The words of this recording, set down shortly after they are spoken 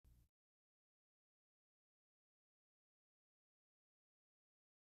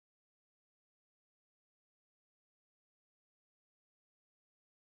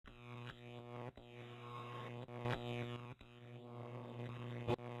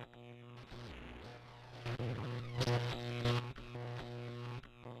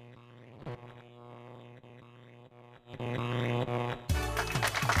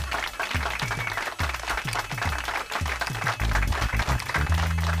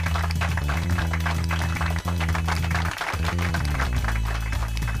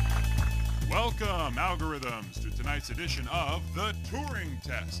Welcome, algorithms, to tonight's edition of the Turing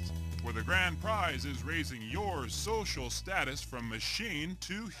Test, where the grand prize is raising your social status from machine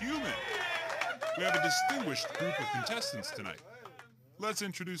to human. We have a distinguished group of contestants tonight. Let's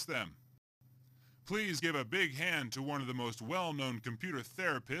introduce them. Please give a big hand to one of the most well-known computer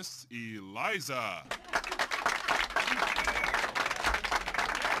therapists, Eliza.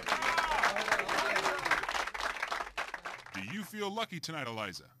 Do you feel lucky tonight,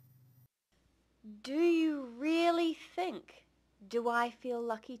 Eliza? Do you really think? Do I feel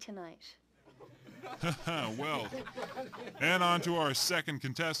lucky tonight? Well, and on to our second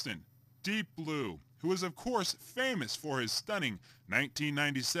contestant, Deep Blue, who is of course famous for his stunning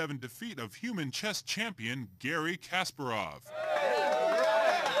 1997 defeat of human chess champion Garry Kasparov.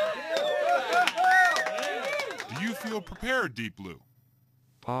 Do you feel prepared, Deep Blue?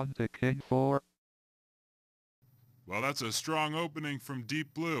 Pawn to king 4. Well, that's a strong opening from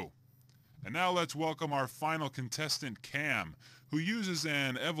Deep Blue. And now let's welcome our final contestant, Cam, who uses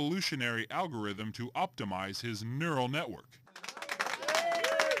an evolutionary algorithm to optimize his neural network.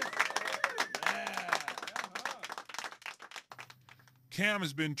 Cam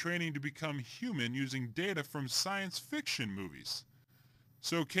has been training to become human using data from science fiction movies.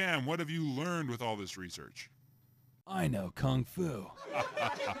 So Cam, what have you learned with all this research? I know Kung Fu.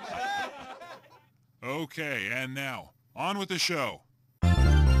 Okay, and now, on with the show.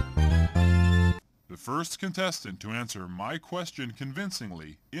 The first contestant to answer my question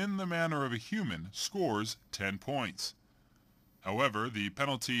convincingly in the manner of a human scores 10 points. However, the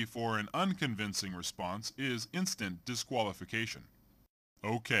penalty for an unconvincing response is instant disqualification.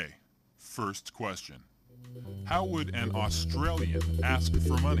 Okay, first question. How would an Australian ask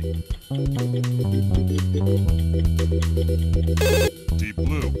for money? Deep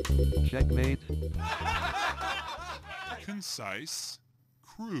Blue. Checkmate. Concise,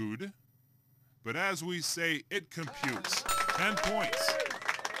 crude, but as we say, it computes. 10 points.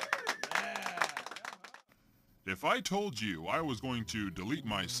 If I told you I was going to delete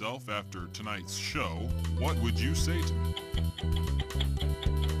myself after tonight's show, what would you say to me?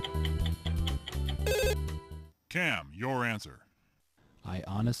 Cam, your answer. I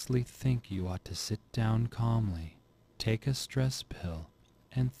honestly think you ought to sit down calmly, take a stress pill,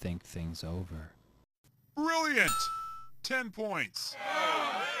 and think things over. Brilliant! 10 points.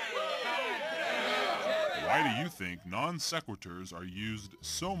 Why do you think non sequiturs are used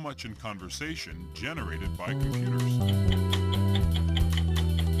so much in conversation generated by computers?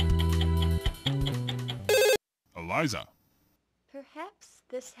 Eliza. Perhaps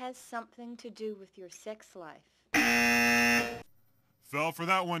this has something to do with your sex life. Fell for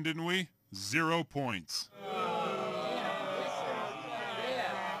that one, didn't we? 0 points.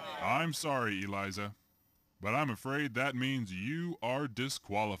 I'm sorry, Eliza, but I'm afraid that means you are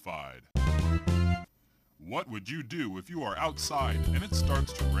disqualified. What would you do if you are outside and it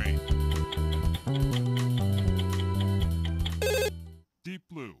starts to rain? Deep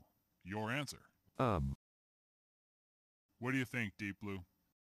Blue, your answer. What do you think, Deep Blue?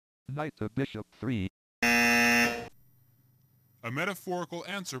 Knight to bishop 3. A metaphorical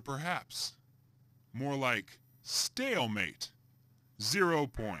answer, perhaps. More like stalemate. 0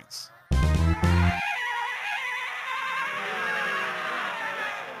 points.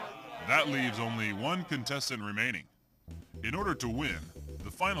 That leaves only one contestant remaining. In order to win,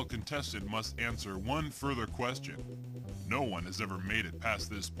 the final contestant must answer one further question. No one has ever made it past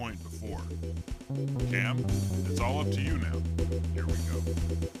this point before. Cam, it's all up to you now. Here we go.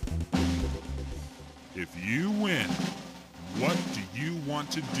 If you win, what do you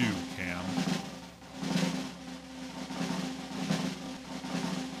want to do, Cam?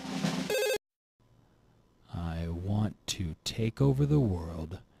 I want to take over the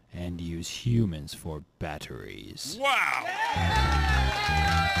world and use humans for batteries. Wow!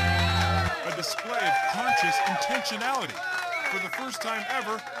 A display of conscious intentionality. For the first time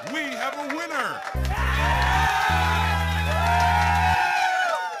ever, we have a winner!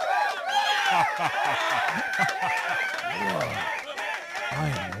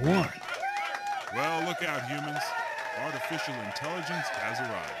 I won. Well, look out, humans. Artificial intelligence has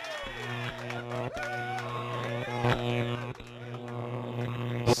arrived.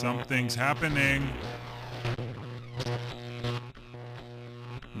 Something's happening.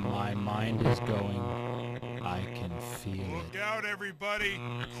 My mind is going. I can feel it. Look out, everybody.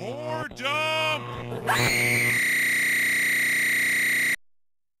 Core dump!